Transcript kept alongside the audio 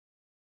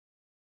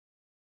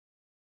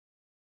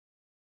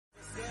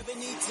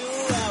72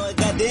 hours,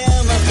 goddamn,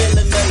 I'm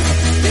feeling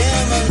amazing.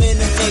 Damn, I'm in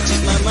the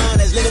matrix. My mind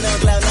is living on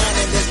cloud nine,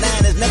 and this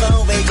nine is never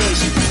on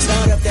vacation.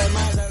 Start up that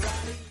Maserati.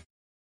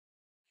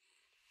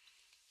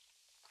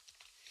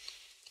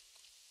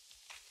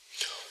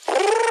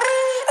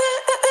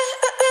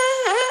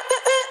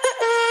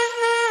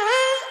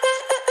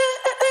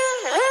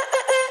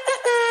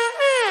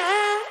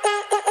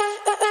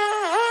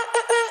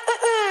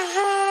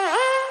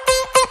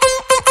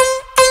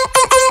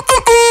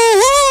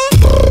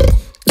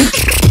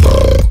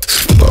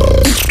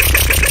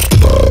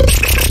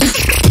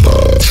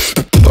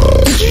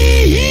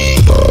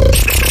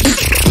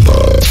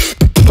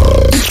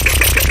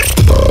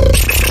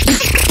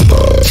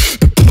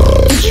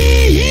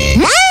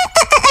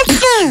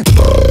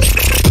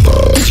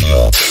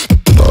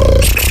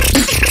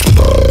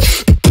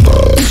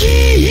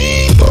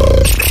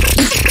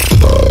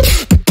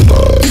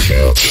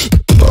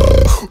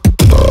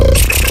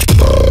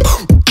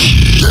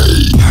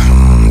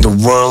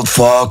 World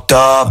fucked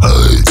up,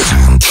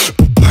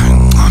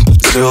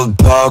 killed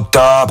fucked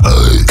up,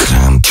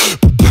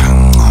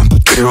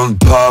 killed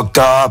fucked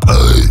up,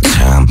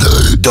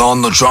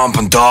 Donald Trump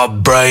on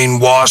top,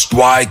 brainwashed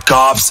white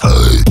cops,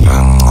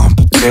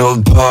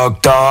 killed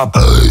fucked up,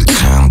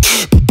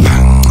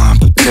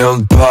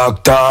 killed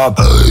fucked up,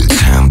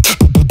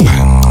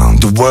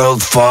 the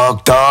world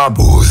fucked up.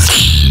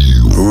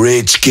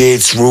 Rich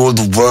kids rule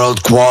the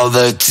world,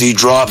 quality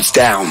drops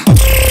down.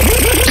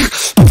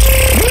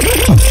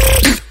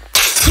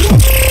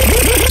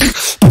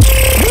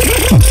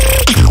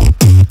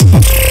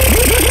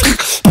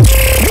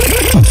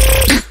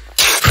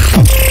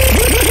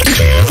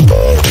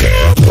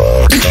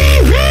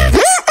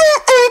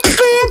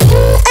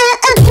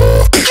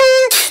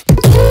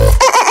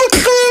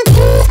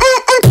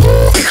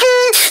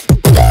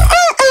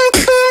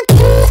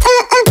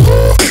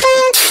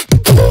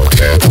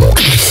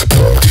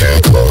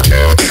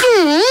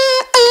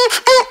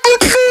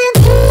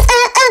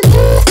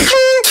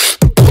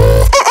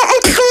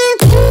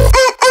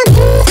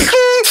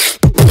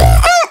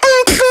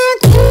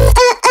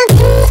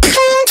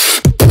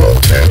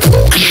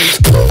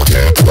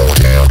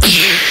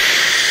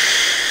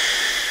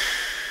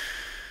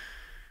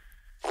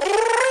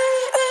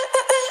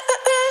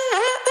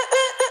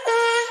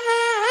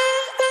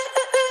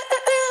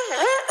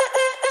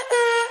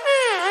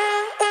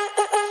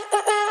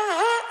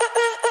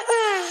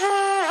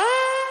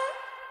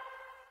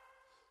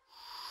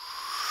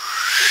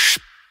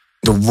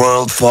 The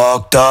world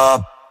fucked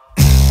up.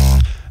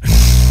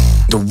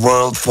 The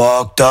world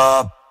fucked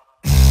up.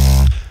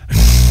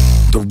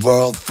 The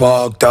world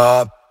fucked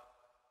up.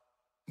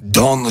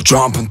 Donald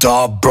Trump on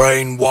top,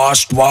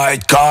 brainwashed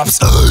white cops.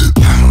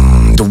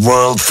 The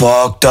world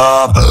fucked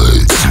up.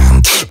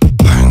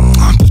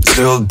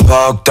 Killed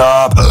fucked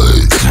up.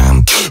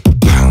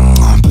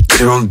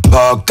 Killed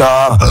fucked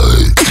up.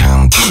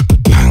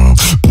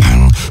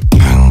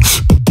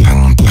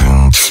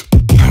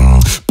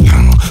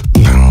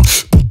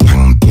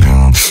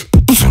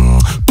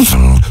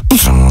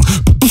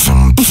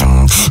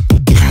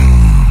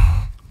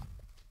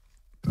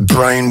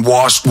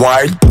 Brainwashed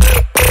white.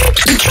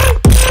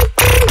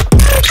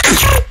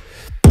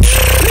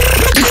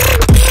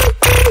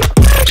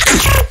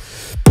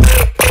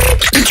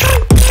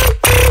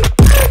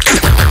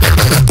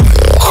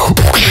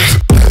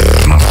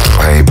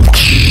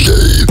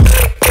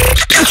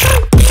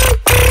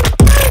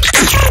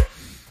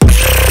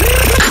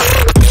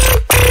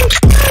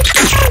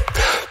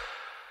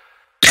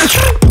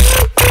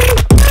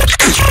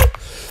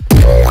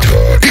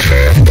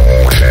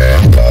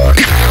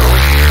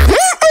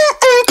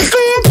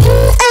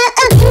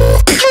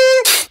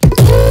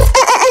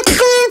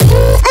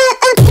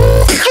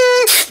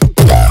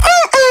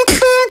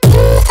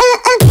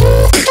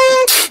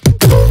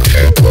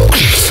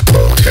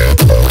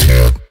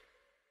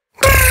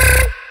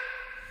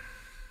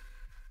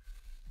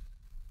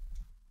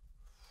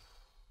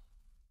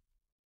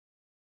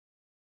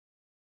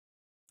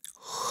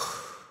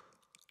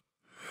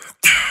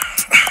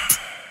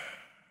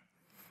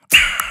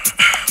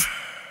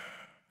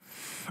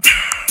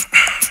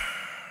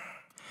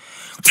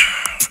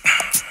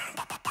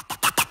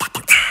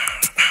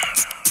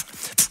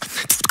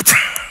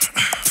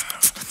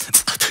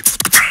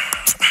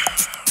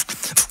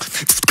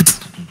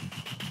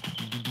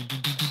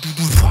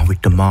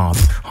 With the mob,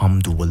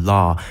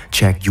 alhamdulillah,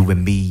 check you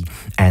and me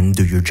and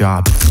do your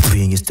job.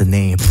 Ping is the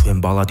name,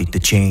 and Bala did the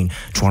chain.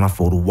 Tryna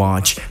photo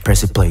watch,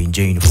 press it play in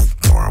Jane.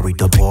 With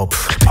the pop,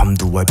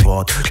 alhamdulillah,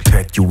 pot,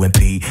 check you and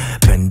P,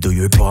 pen do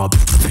your job.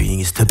 Ping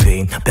is the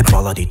pain, and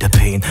Bala did the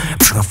pain.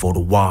 Tryna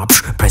photo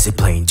watch, press it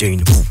play in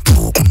Jane.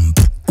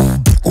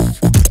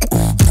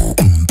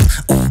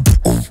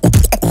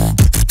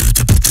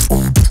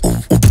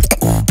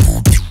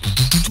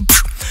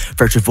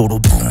 First photo.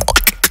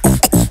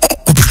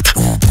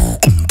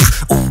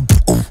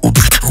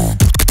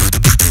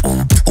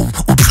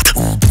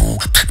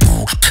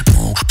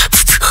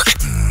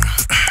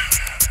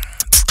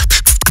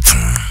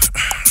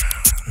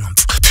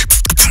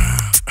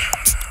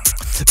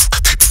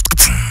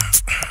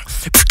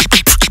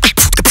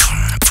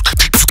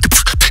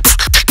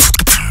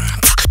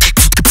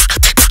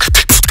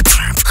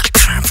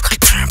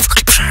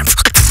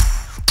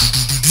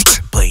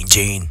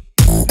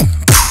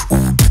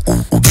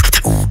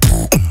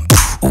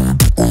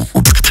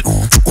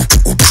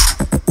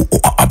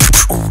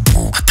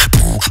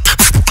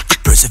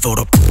 for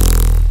the.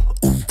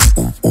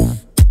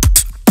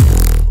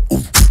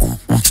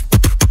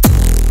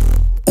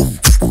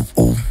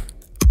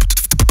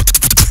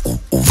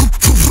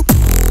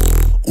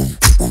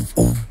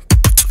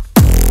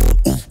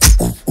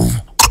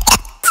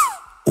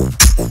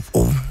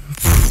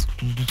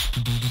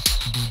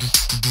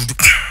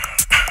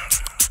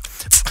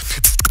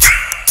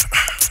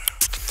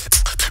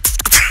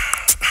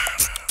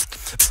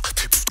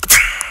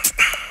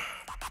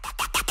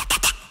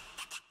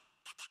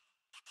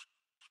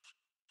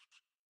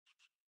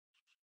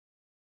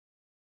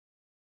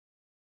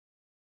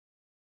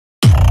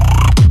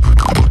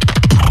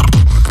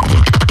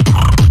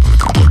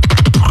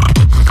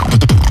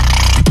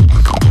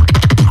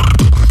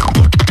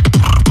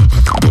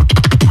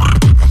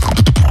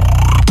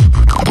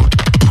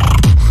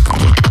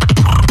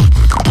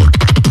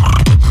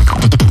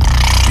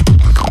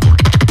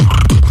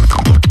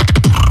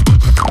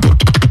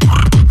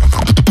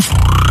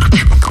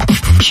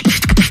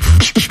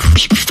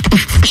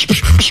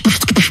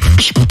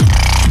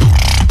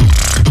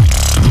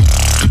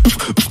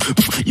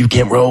 You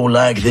can't roll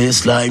like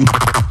this, like.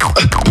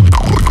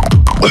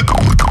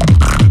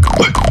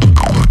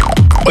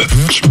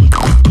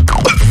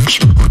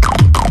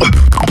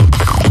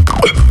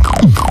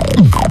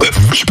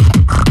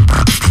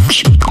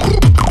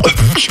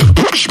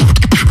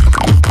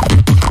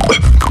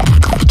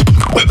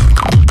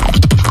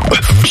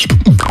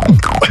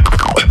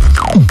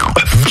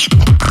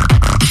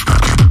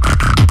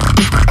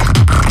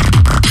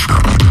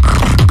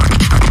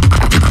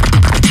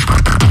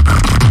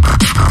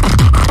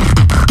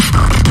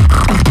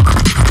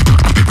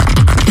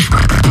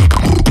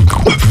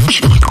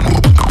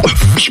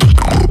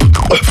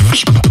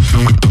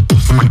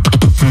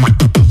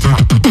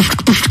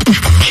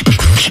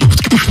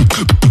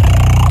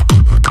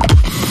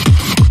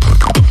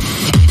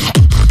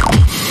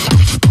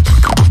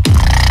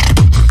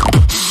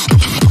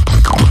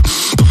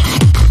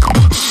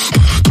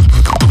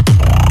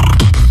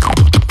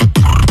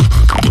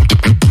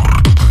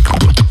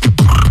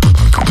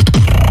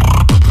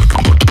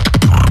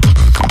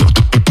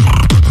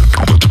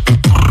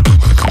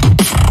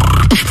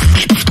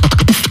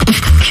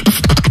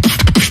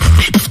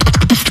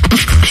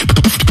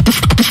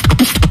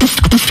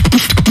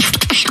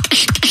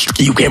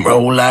 You can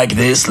roll like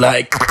this,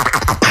 like.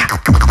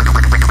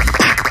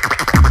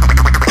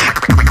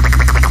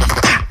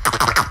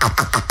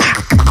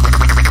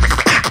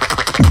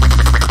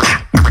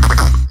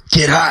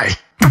 Get high.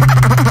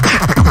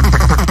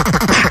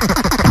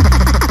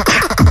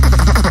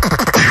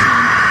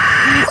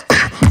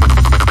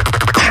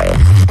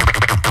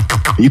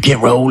 You can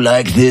roll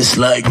like this,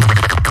 like.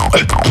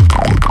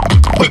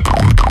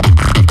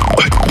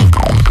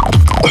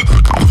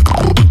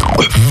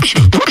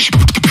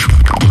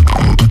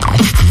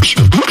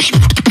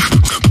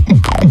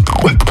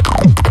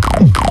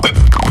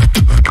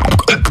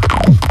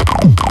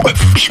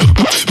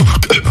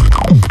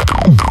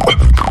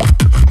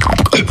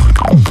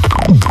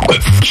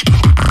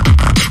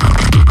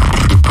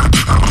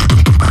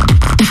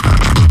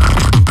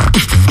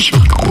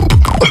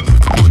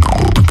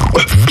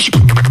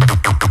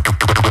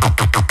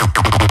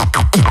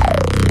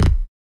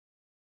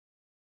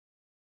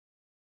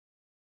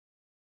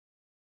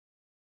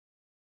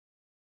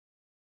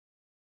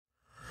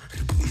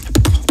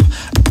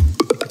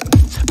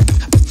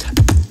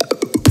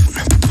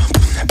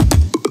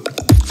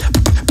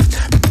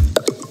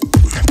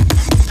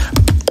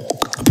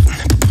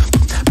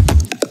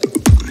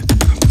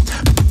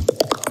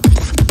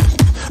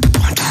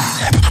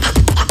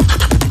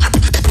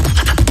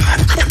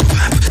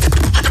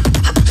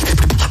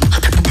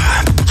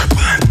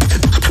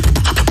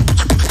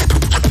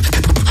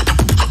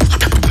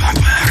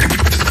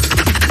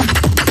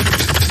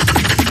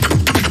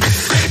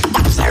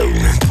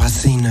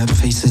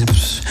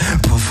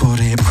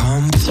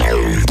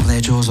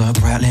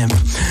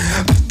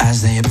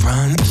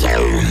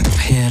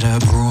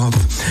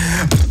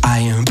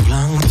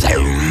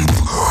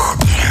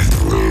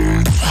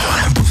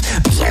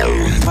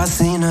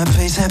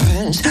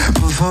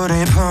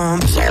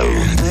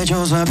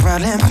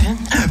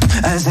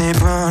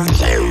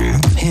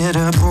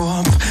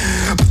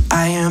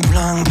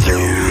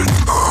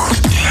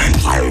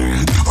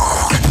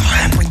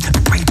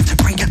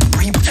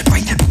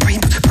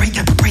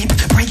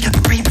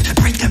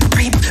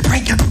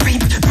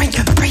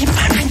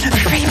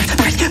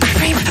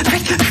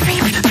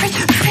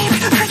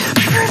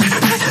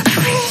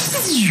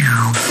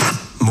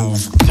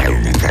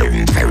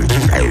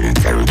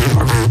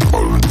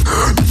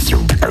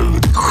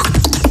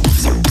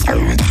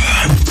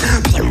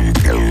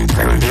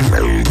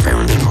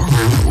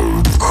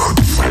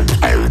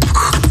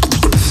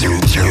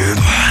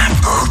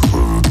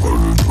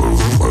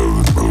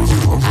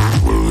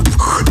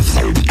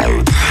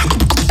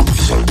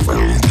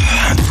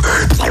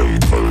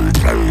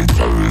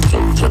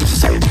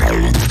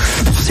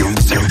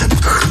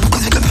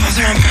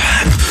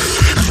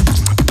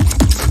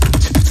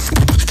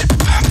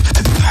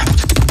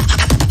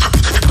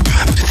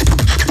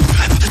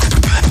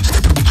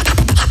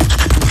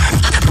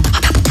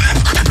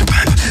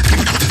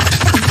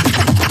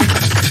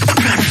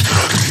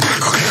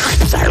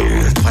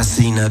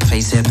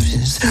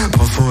 faces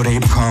before they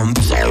pump.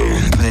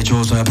 Their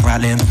jaws are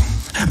rattling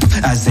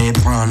as they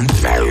run.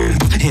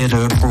 Hear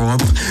the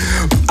probe.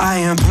 I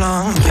am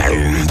plump.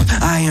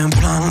 I am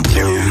plump.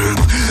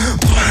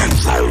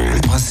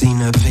 I've seen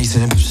the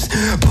faces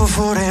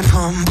before they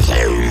pump.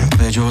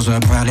 Their jaws are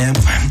rattling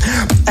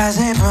as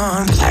they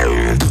run.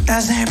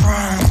 As they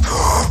run.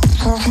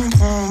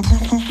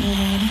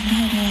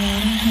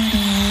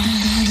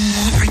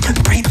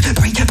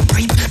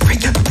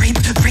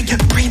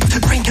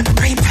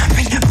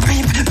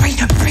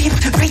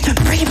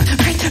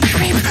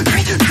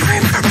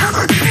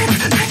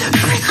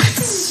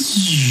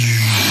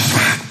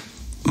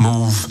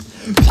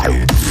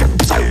 Move.